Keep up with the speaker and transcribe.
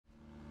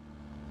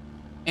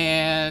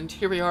And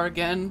here we are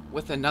again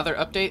with another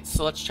update,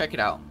 so let's check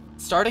it out.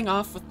 Starting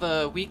off with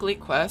the weekly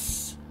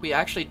quests, we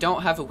actually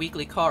don't have a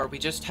weekly car, we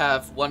just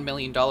have $1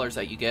 million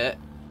that you get.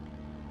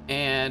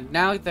 And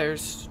now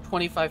there's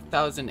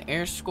 25,000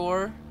 air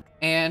score.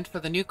 And for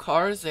the new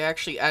cars, they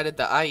actually added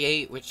the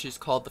i8, which is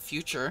called the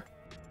Future.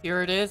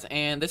 Here it is,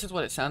 and this is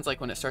what it sounds like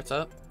when it starts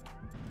up.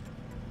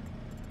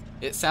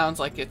 It sounds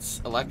like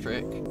it's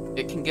electric.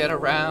 It can get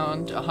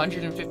around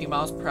 150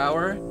 miles per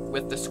hour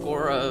with the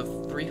score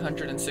of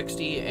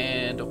 360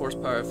 and a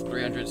horsepower of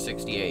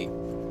 368.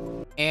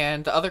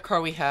 And the other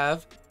car we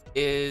have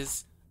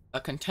is a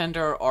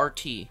Contender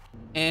RT.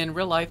 In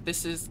real life,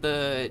 this is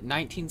the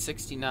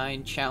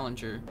 1969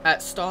 Challenger.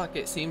 At stock,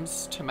 it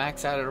seems to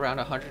max out at around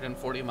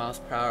 140 miles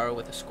per hour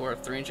with a score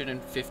of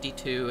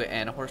 352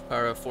 and a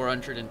horsepower of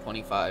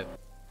 425.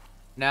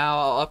 Now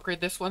I'll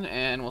upgrade this one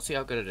and we'll see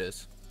how good it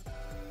is.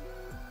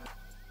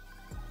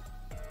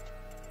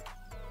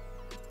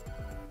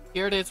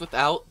 Here it is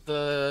without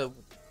the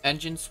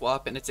engine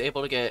swap, and it's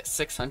able to get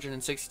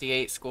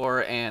 668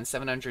 score and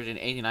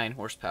 789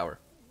 horsepower.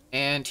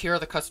 And here are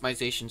the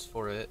customizations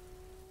for it.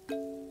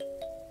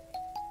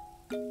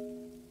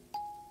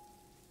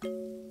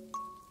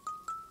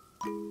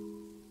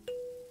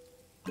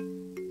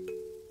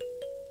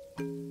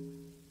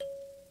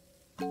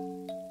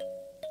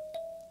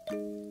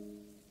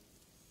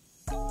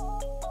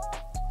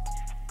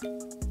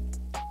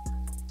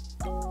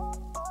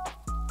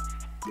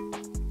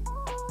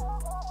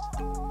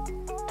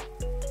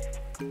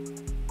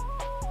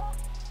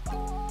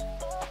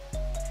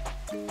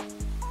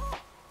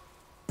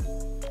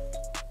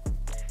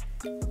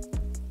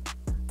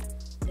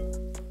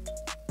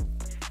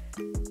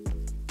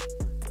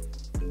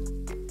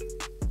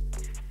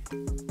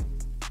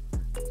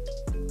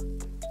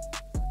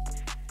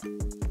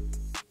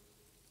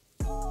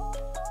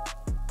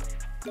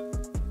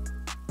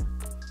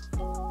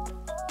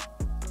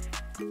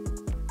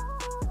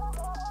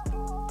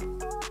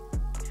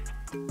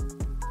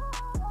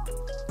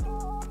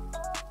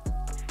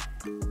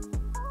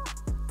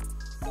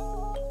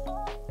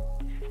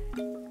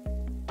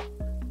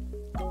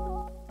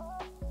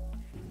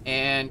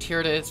 And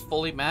here it is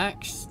fully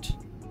maxed.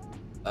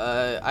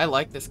 I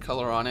like this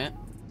color on it.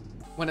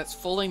 When it's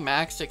fully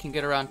maxed, it can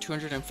get around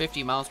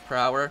 250 miles per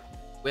hour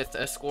with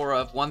a score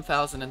of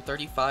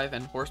 1,035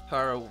 and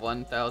horsepower of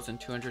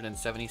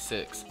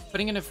 1,276.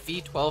 Putting in a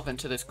V12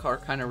 into this car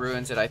kind of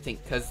ruins it, I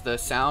think, because it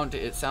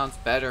sounds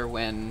better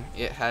when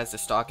it has a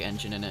stock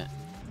engine in it.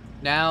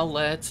 Now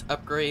let's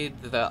upgrade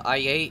the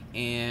i8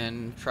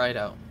 and try it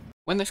out.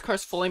 When this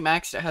car's fully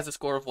maxed, it has a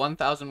score of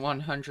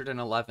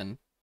 1,111.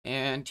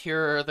 And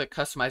here are the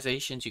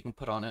customizations you can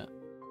put on it.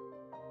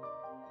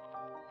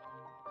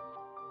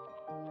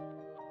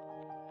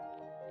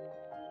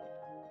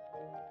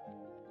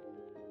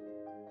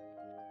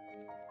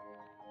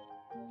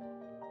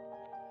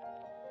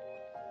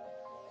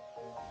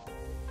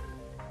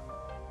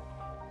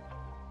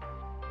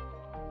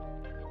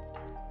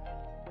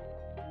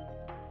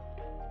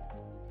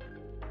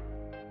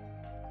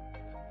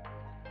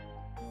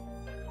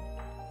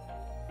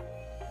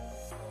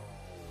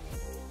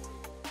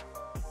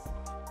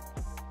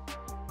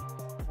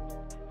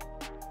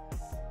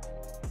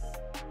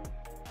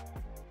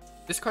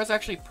 This car's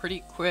actually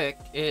pretty quick.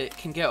 It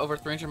can get over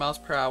 300 miles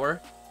per hour,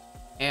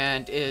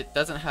 and it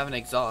doesn't have an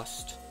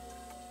exhaust.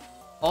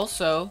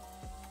 Also,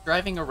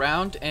 driving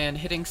around and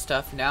hitting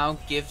stuff now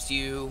gives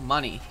you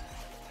money.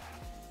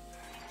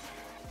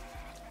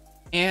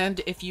 And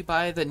if you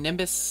buy the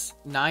Nimbus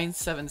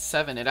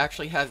 977, it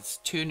actually has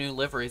 2 new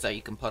liveries that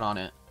you can put on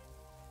it.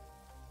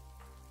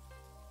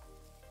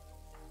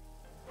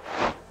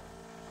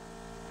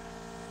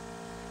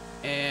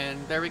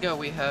 And there we go,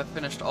 we have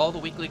finished all the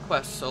weekly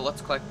quests, so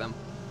let's collect them.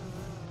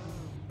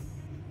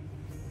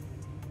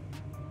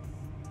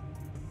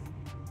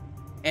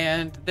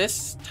 And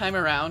this time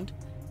around,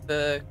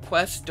 the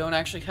quests don't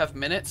actually have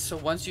minutes, so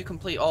once you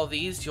complete all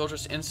these, you'll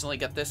just instantly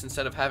get this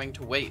instead of having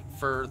to wait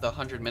for the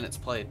 100 minutes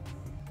played.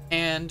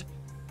 And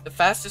the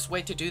fastest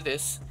way to do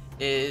this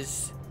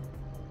is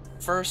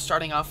first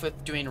starting off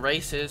with doing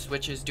races,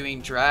 which is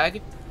doing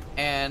drag,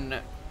 and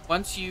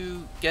once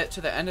you get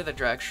to the end of the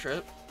drag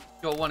strip,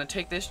 you'll want to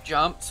take this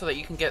jump so that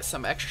you can get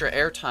some extra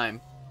air time.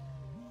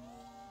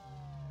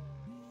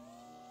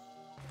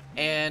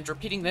 And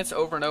repeating this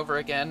over and over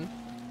again,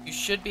 you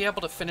should be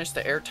able to finish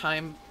the air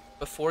time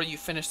before you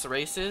finish the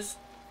races,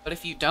 but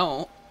if you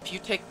don't, if you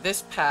take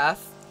this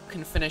path, you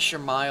can finish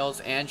your miles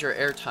and your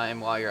air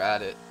time while you're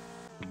at it.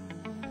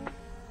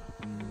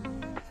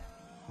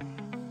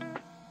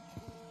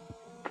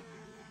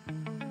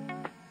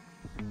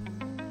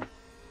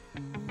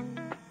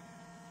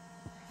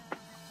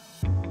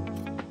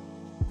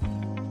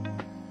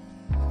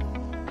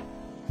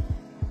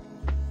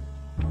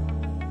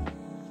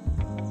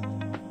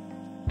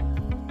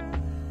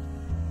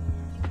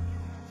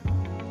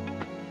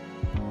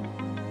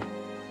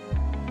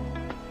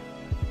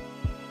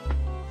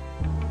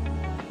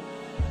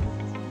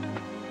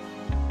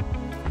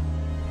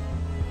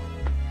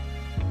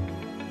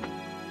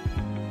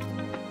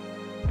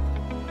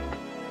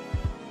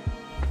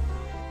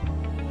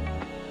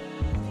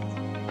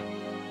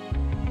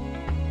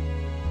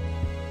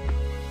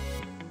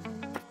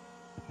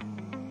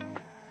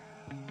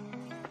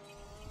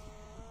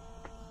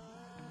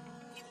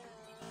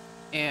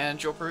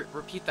 and you'll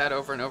repeat that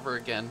over and over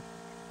again.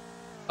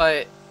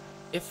 But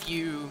if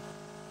you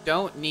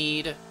don't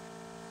need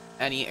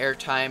any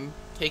airtime,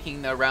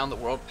 taking the around the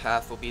world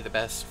path will be the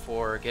best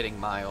for getting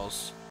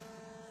miles.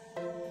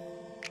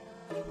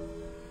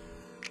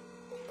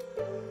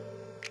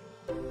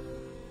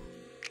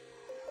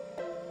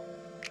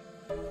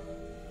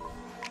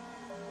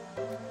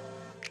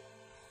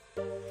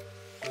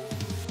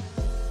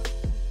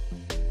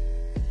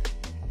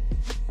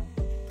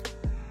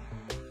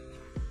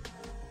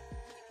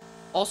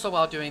 Also,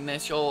 while doing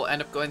this, you'll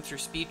end up going through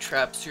speed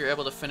traps, so you're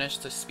able to finish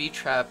the speed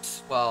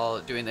traps while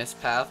doing this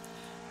path.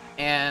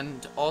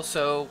 And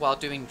also, while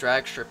doing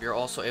drag strip, you're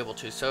also able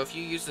to. So if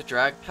you use the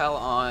drag pal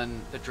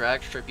on the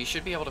drag strip, you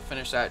should be able to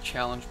finish that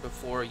challenge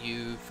before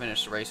you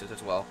finish the races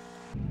as well.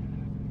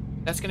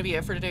 That's going to be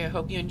it for today. I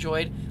hope you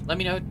enjoyed. Let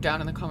me know down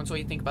in the comments what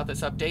you think about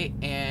this update,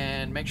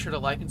 and make sure to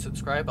like and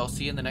subscribe. I'll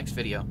see you in the next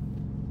video.